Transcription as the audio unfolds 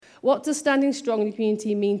What does standing strong in the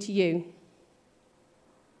community mean to you?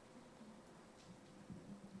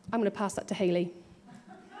 I'm going to pass that to Hayley.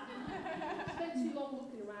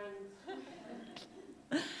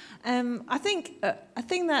 I think a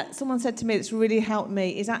thing that someone said to me that's really helped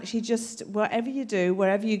me is actually just whatever you do,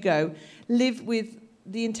 wherever you go, live with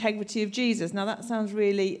the integrity of Jesus. Now, that sounds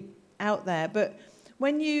really out there, but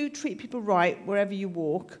when you treat people right wherever you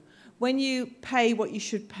walk, when you pay what you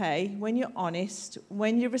should pay, when you're honest,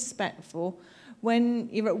 when you're respectful, when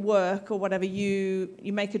you're at work or whatever, you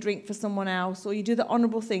make a drink for someone else or you do the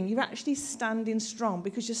honourable thing, you're actually standing strong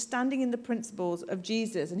because you're standing in the principles of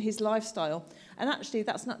Jesus and his lifestyle. And actually,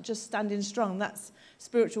 that's not just standing strong, that's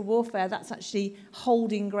spiritual warfare, that's actually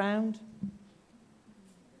holding ground.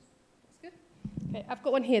 That's good. Okay, I've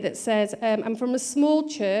got one here that says, I'm from a small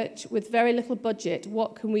church with very little budget.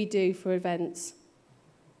 What can we do for events?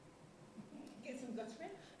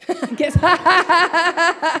 You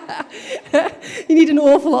need an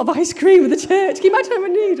awful lot of ice cream with the church. Can you imagine how much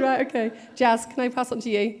you need? Right, okay. Jazz, can I pass on to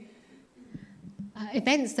you?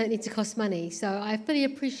 Events don't need to cost money, so I fully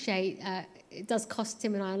appreciate it does cost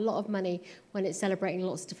Tim and I a lot of money when it's celebrating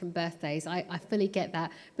lots of different birthdays. I fully get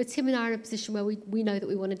that. But Tim and I are in a position where we know that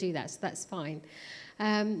we want to do that, so that's fine.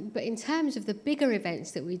 But in terms of the bigger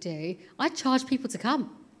events that we do, I charge people to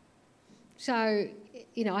come. So,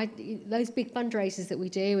 you know, those big fundraisers that we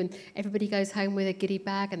do and everybody goes home with a goodie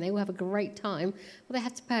bag and they all have a great time, well, they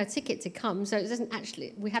have to pay a ticket to come. So it doesn't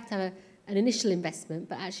actually, we have to have an initial investment,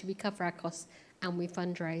 but actually we cover our costs and we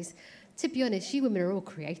fundraise. To be honest, you women are all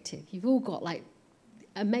creative. You've all got, like,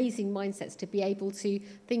 amazing mindsets to be able to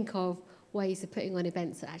think of ways of putting on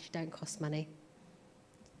events that actually don't cost money.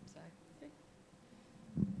 So.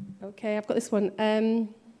 Okay, I've got this one.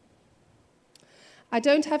 I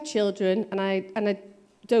don't have children and I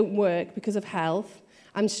don't work because of health.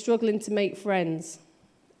 I'm struggling to make friends.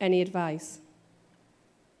 Any advice?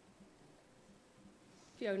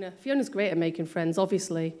 Fiona. Fiona's great at making friends,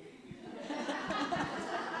 obviously.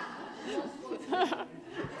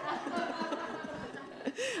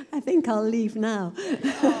 I think I'll leave now.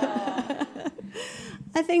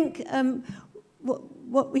 I think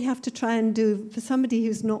what we have to try and do for somebody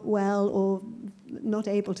who's not well or not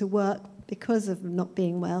able to work because of not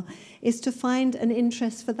being well, is to find an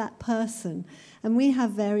interest for that person. And we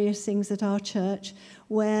have various things at our church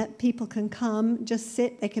where people can come, just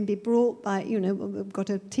sit, they can be brought by, we've got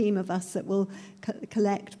a team of us that will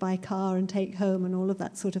collect by car and take home and all of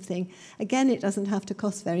that sort of thing. Again, it doesn't have to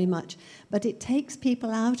cost very much, but it takes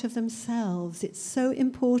people out of themselves. It's so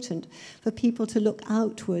important for people to look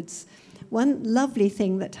outwards. One lovely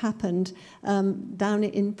thing that happened down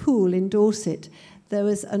in Poole in Dorset, there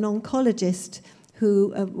was an oncologist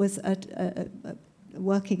who was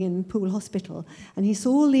working in Poole Hospital, and he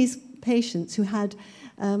saw all these patients who had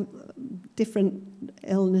different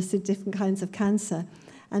illnesses, different kinds of cancer.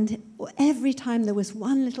 And every time there was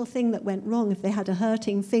one little thing that went wrong, if they had a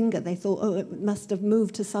hurting finger, they thought, oh, it must have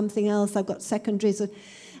moved to something else, I've got secondaries.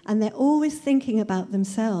 And they're always thinking about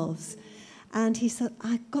themselves. And he said,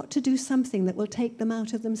 I've got to do something that will take them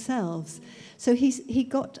out of themselves. So he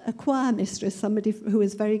got a choir mistress, somebody who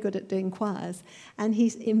was very good at doing choirs, and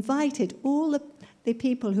he's invited all the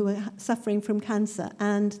people who were suffering from cancer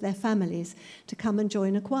and their families to come and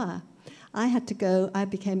join a choir. I had to go. I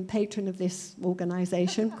became patron of this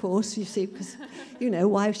organisation, of course, you see, because,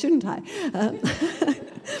 why shouldn't I?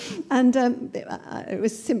 And it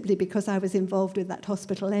was simply because I was involved with that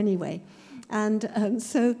hospital anyway. And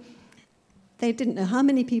so they didn't know how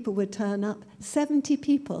many people would turn up. 70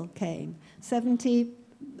 people came, 70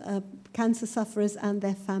 cancer sufferers and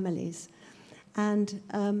their families. And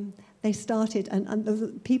they started, and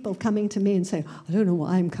the people coming to me and saying, I don't know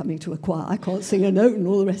why I'm coming to a choir, I can't sing a note and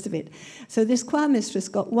all the rest of it. So this choir mistress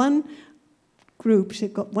got one group,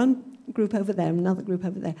 she'd got one group over there, another group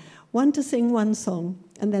over there, one to sing one song,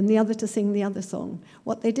 and then the other to sing the other song.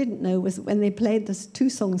 What they didn't know was when they played the two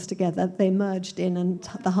songs together, they merged in and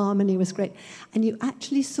the harmony was great. And you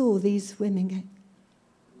actually saw these women go,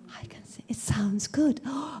 I can sing, it sounds good.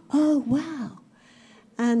 Oh, wow.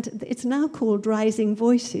 And it's now called Rising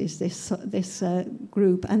Voices, this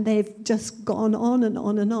group, and they've just gone on and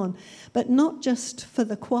on and on. But not just for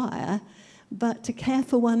the choir, but to care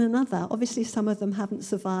for one another. Obviously, some of them haven't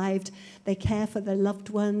survived. They care for their loved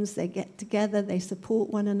ones. They get together. They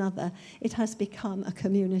support one another. It has become a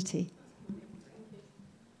community.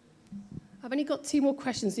 I've only got 2 more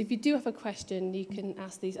questions. If you do have a question, you can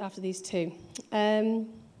ask these after these 2.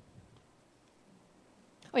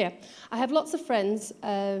 I have lots of friends.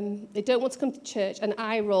 They don't want to come to church, and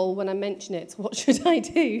I roll when I mention it. What should I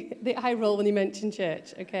do? The eye roll when you mention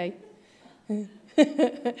church, okay?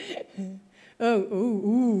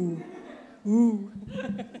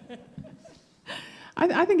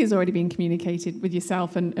 I think it's already been communicated with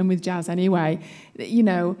yourself and with Jazz anyway. You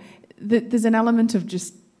know, there's an element of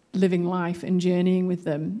just living life and journeying with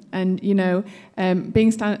them. And, you know,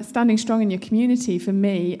 being standing strong in your community for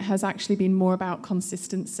me has actually been more about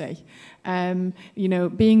consistency. You know,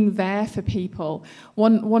 being there for people.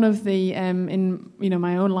 One of the, in, you know,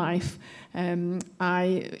 my own life,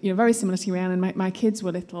 I, you know, very similar to Rhiannon, my kids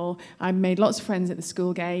were little. I made lots of friends at the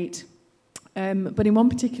school gate. But in one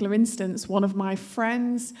particular instance, one of my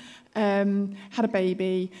friends had a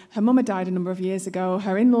baby. Her mum had died a number of years ago.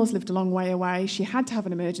 Her in-laws lived a long way away. She had to have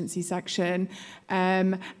an emergency section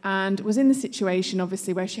and was in the situation,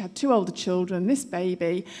 obviously, where she had 2 older children, this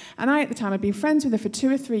baby. And I, at the time, had been friends with her for 2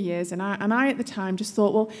 or 3 years. And I at the time, just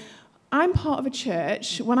thought, well, I'm part of a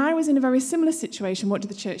church. When I was in a very similar situation, what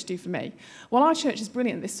did the church do for me? Well, our church is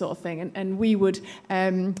brilliant at this sort of thing, and we would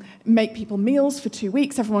make people meals for 2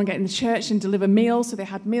 weeks. Everyone get in the church and deliver meals, so they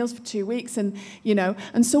had meals for 2 weeks, and you know.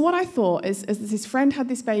 And so what I thought is, as this friend had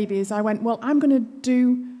this baby, is I went, well, I'm going to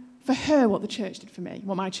do for her what the church did for me,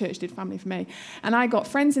 what my church did family for me. And I got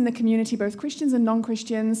friends in the community, both Christians and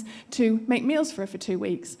non-Christians, to make meals for her for 2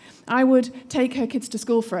 weeks. I would take her kids to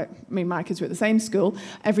school for it. I mean, my kids were at the same school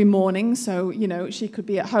every morning, so, you know, she could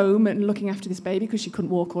be at home and looking after this baby because she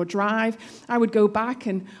couldn't walk or drive. I would go back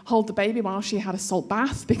and hold the baby while she had a salt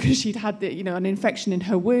bath because she'd had, you know, an infection in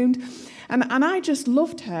her wound. And I just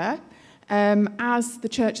loved her as the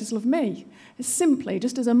church has loved me. Simply,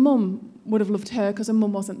 just as a mum would have loved her because her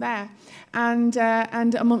mum wasn't there. And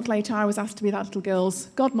a month later, I was asked to be that little girl's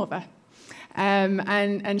godmother.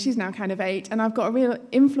 And she's now kind of 8, and I've got a real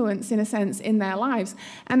influence, in a sense, in their lives.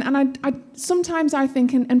 And I sometimes I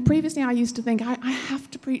think, and previously I used to think, I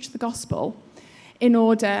have to preach the gospel in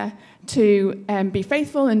order to be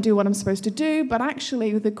faithful and do what I'm supposed to do. But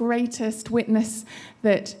actually, the greatest witness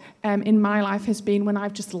that in my life has been when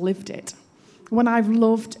I've just lived it. When I've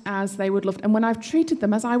loved as they would love, and when I've treated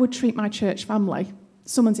them as I would treat my church family.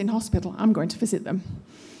 Someone's in hospital, I'm going to visit them.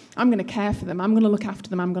 I'm going to care for them. I'm going to look after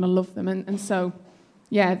them. I'm going to love them. And so,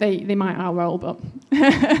 yeah, they might outroll, but...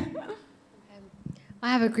 I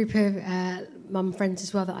have a group of mum friends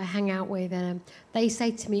as well that I hang out with, and they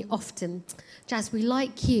say to me often, Jazz, we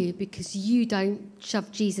like you because you don't shove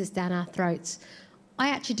Jesus down our throats.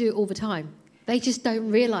 I actually do it all the time. They just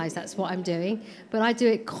don't realise that's what I'm doing, but I do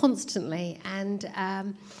it constantly. And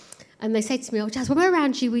they say to me, oh, Jazz, when we're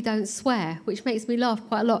around you, we don't swear, which makes me laugh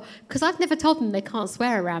quite a lot, because I've never told them they can't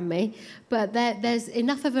swear around me, but there's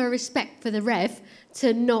enough of a respect for the Rev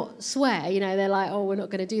to not swear. You know, they're like, oh, we're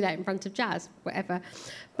not going to do that in front of Jazz, whatever.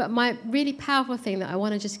 But my really powerful thing that I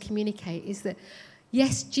want to just communicate is that,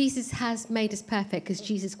 yes, Jesus has made us perfect because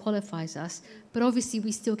Jesus qualifies us, but obviously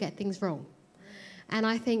we still get things wrong. And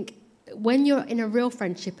I think when you're in a real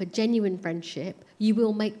friendship, a genuine friendship, you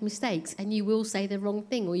will make mistakes and you will say the wrong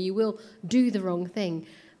thing or you will do the wrong thing.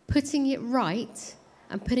 Putting it right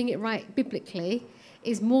and putting it right biblically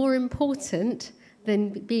is more important than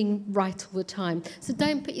being right all the time. So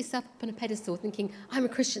don't put yourself up on a pedestal thinking, I'm a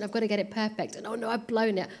Christian, I've got to get it perfect, and oh no, I've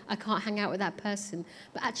blown it, I can't hang out with that person.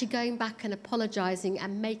 But actually going back and apologising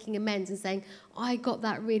and making amends and saying, I got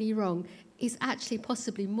that really wrong, is actually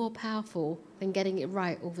possibly more powerful than getting it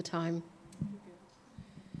right all the time.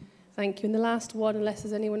 Thank you. And the last one, unless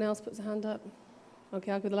there's anyone else puts a hand up.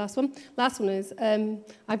 Okay, I'll go with the last one. Last one is,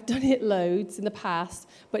 I've done it loads in the past,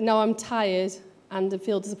 but now I'm tired and I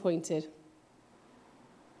feel disappointed.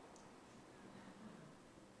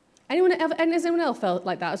 Has anyone else felt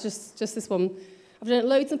like that? It's just this one. I've done it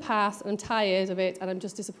loads in the past and I'm tired of it and I'm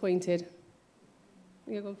just disappointed.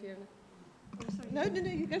 You're going, Fiona. No,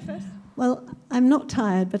 you go first. Well, I'm not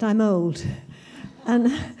tired, but I'm old.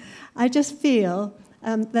 And I just feel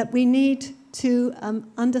that we need to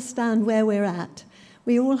understand where we're at.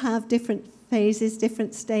 We all have different phases,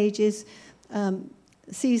 different stages,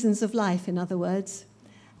 seasons of life, in other words,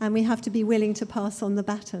 and we have to be willing to pass on the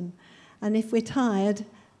baton. And if we're tired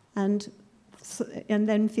and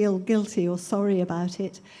then feel guilty or sorry about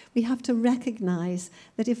it, we have to recognize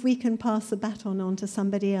that if we can pass the baton on to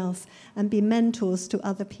somebody else and be mentors to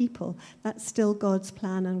other people, that's still God's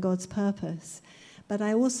plan and God's purpose. But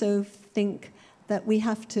I also think that we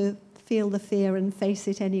have to feel the fear and face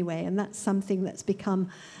it anyway, and that's something that's become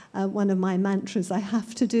one of my mantras I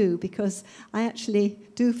have to do, because I actually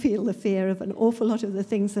do feel the fear of an awful lot of the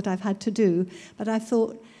things that I've had to do, but I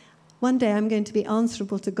thought, one day I'm going to be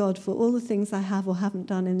answerable to God for all the things I have or haven't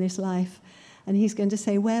done in this life. And he's going to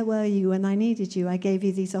say, where were you when I needed you? I gave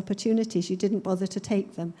you these opportunities. You didn't bother to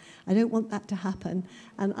take them. I don't want that to happen.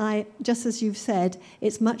 And just as you've said,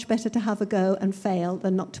 it's much better to have a go and fail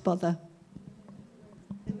than not to bother.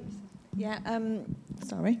 Yeah,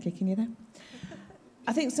 sorry, kicking you there.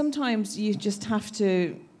 I think sometimes you just have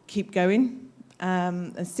to keep going,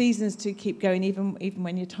 and seasons to keep going even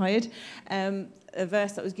when you're tired. A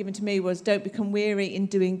verse that was given to me was, don't become weary in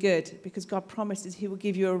doing good, because God promises he will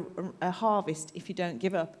give you a harvest if you don't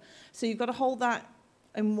give up. So you've got to hold that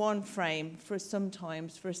in one frame for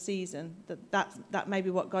sometimes, for a season, that may be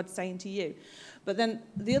what God's saying to you. But then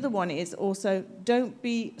the other one is also, don't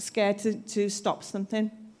be scared to stop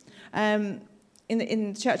something. In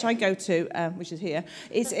the church I go to, which is here,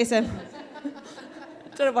 it's a...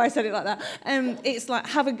 don't know why I said it like that. It's like,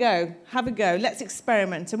 have a go, let's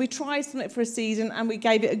experiment. So we tried something for a season and we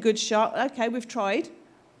gave it a good shot. Okay, we've tried.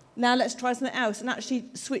 Now let's try something else and actually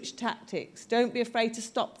switch tactics. Don't be afraid to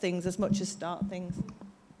stop things as much as start things.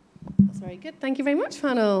 That's very good. Thank you very much,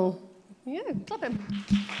 panel. Yeah, clap him.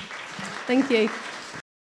 Thank you.